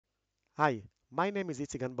Hi, my name is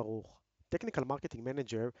Itzigan Baruch, Technical Marketing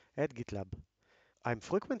Manager at GitLab. I'm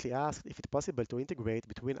frequently asked if it's possible to integrate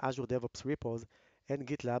between Azure DevOps Repos and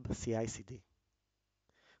GitLab CI/CD.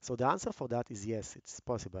 So the answer for that is yes, it's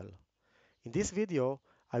possible. In this video,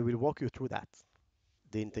 I will walk you through that.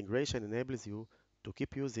 The integration enables you to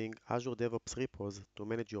keep using Azure DevOps Repos to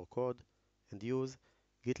manage your code and use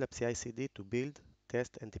GitLab CI/CD to build,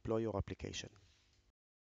 test, and deploy your application.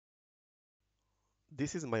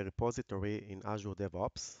 This is my repository in Azure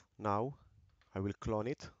DevOps. Now, I will clone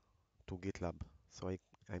it to GitLab. So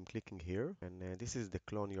I'm clicking here, and this is the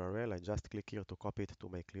clone URL. I just click here to copy it to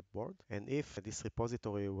my clipboard. And if this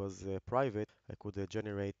repository was private, I could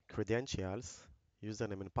generate credentials,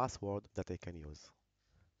 username and password that I can use.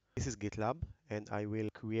 This is GitLab, and I will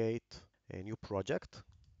create a new project.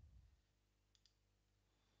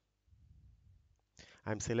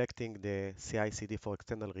 I'm selecting the CI/CD for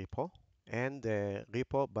external repo and the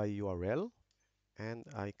repo by URL, and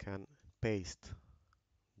I can paste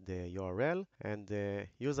the URL, and the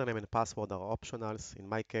username and password are optionals. In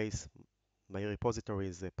my case, my repository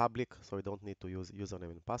is public, so I don't need to use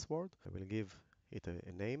username and password. I will give it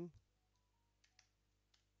a name,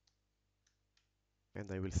 and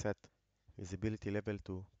I will set visibility level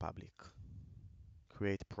to public.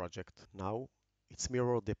 Create project. Now it's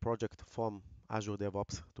mirrored the project from Azure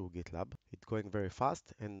DevOps to GitLab. It's going very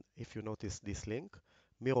fast, and if you notice this link,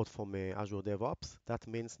 mirrored from Azure DevOps, that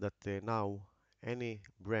means that now any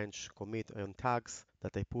branch, commit, and tags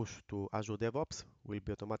that I push to Azure DevOps will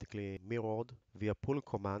be automatically mirrored via pull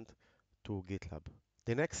command to GitLab.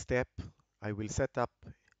 The next step, I will set up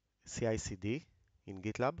CI/CD in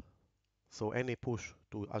GitLab. So any push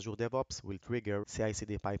to Azure DevOps will trigger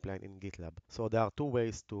CI/CD pipeline in GitLab. So there are two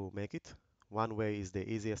ways to make it. One way is the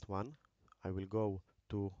easiest one. I will go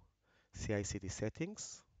to CI/CD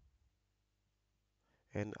settings,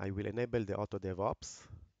 and I will enable the auto DevOps.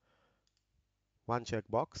 One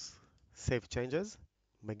checkbox, save changes.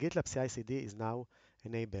 My GitLab CI/CD is now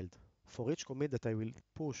enabled. For each commit that I will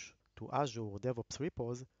push to Azure DevOps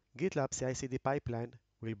Repos, GitLab CI/CD pipeline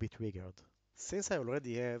will be triggered. Since I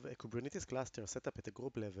already have a Kubernetes cluster set up at a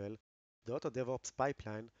group level, the Auto DevOps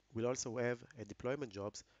pipeline will also have a deployment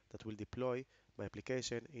jobs that will deploy my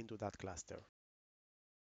application into that cluster.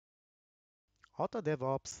 Auto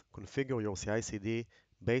DevOps configure your CI/CD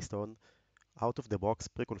based on out-of-the-box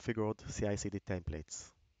pre-configured CI/CD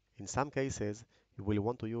templates. In some cases, you will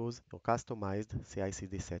want to use your customized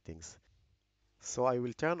CI/CD settings. So I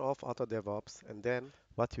will turn off Auto DevOps, and then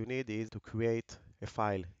what you need is to create a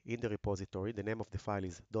file in the repository. The name of the file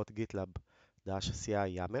is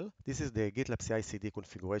 .gitlab-ci YAML. This is the GitLab CI/CD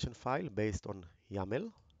configuration file based on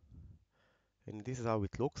YAML, and this is how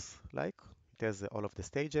it looks like. It has all of the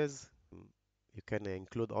stages. You can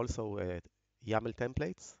include also YAML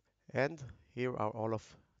templates, and here are all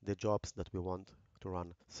of the jobs that we want to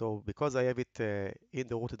run. So because I have it in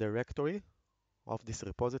the root directory of this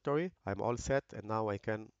repository, I'm all set, and now I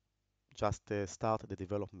can just start the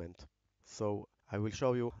development. So I will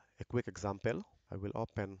show you a quick example. I will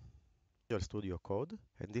open Visual Studio Code,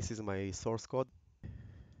 and this is my source code.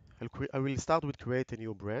 I will start with create a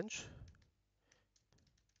new branch.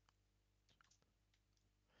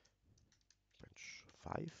 Branch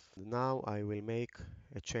 5. Now I will make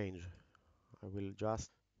a change. I will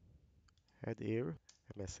just add here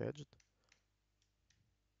a message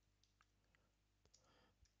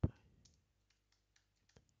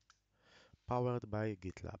powered by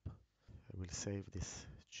GitLab. I will save this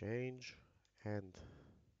change and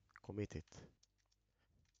commit it.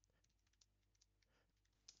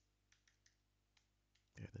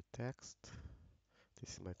 Add the text.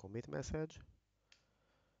 This is my commit message,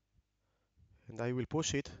 and I will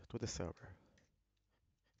push it to the server.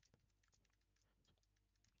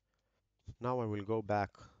 Now I will go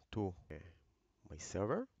back to my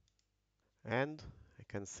server, and I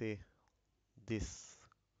can see this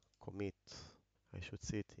commit. I should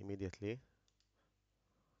see it immediately.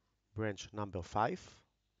 Branch number 5,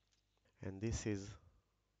 and this is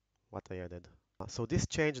what I added. So this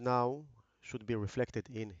change now should be reflected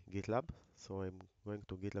in GitLab. So I'm going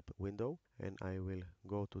to GitLab window, and I will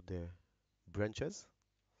go to the branches.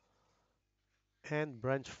 And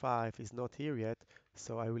branch 5 is not here yet,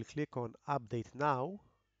 so I will click on update now,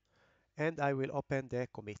 and I will open the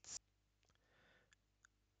commits.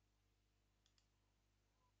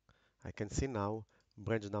 I can see now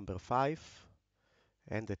branch number 5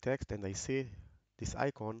 and the text, and I see this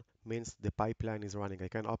icon means the pipeline is running. I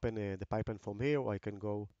can open the pipeline from here, or I can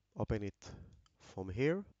go open it from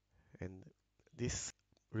here, and this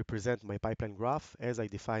represent my pipeline graph as I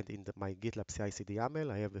defined in my GitLab CI/CD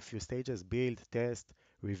YAML. I have a few stages: build, test,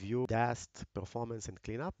 review, dast, performance, and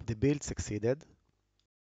cleanup. The build succeeded.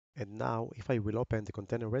 And now if I will open the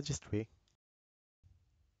container registry,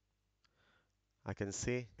 I can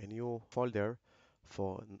see a new folder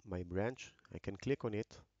for my branch. I can click on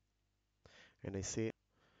it and I see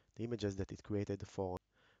the images that it created for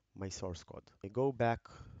my source code. I go back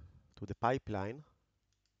to the pipeline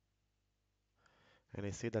and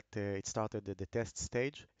I see that it started at the test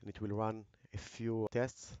stage and it will run a few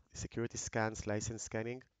tests, security scans, license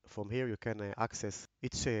scanning. From here you can access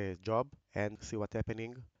each job and see what's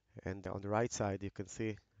happening. And on the right side you can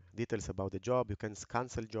see details about the job. You can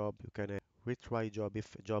cancel job, you can retry job.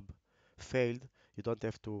 If a job failed, you don't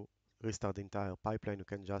have to restart the entire pipeline. You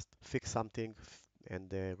can just fix something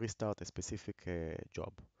and restart a specific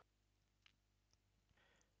job.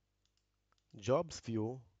 Jobs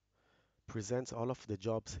view presents all of the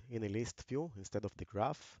jobs in a list view instead of the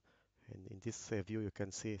graph. And in this view, you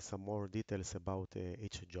can see some more details about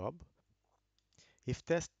each job. If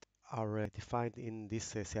tests are defined in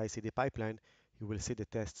this CI/CD pipeline, you will see the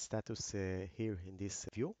test status here in this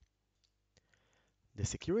view. The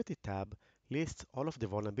security tab lists all of the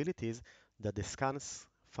vulnerabilities that the scans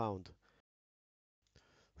found.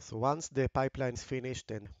 So once the pipeline is finished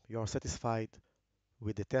and you are satisfied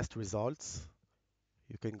with the test results,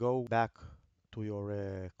 you can go back to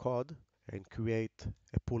your code and create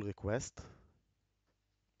a pull request.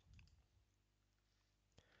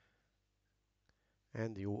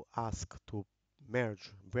 And you ask to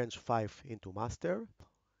merge branch 5 into master,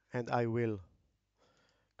 and I will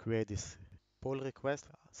create this pull request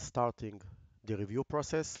starting the review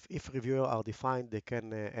process. If reviewers are defined, they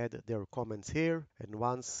can add their comments here, and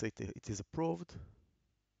once it is approved,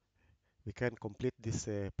 we can complete this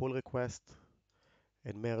pull request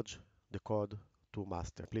and merge the code to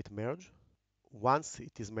master. Complete merge. Once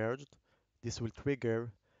it is merged, this will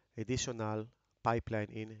trigger additional pipeline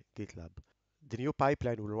in GitLab. The new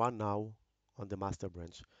pipeline will run now on the master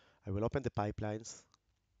branch. I will open the pipelines,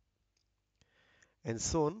 and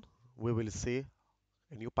soon we will see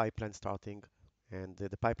a new pipeline starting, and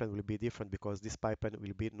the pipeline will be different because this pipeline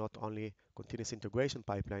will be not only continuous integration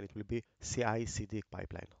pipeline, it will be CI/CD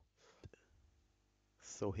pipeline.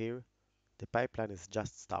 So here the pipeline is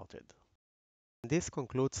just started. This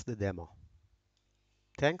concludes the demo.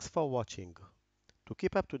 Thanks for watching. To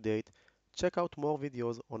keep up to date, check out more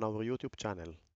videos on our YouTube channel.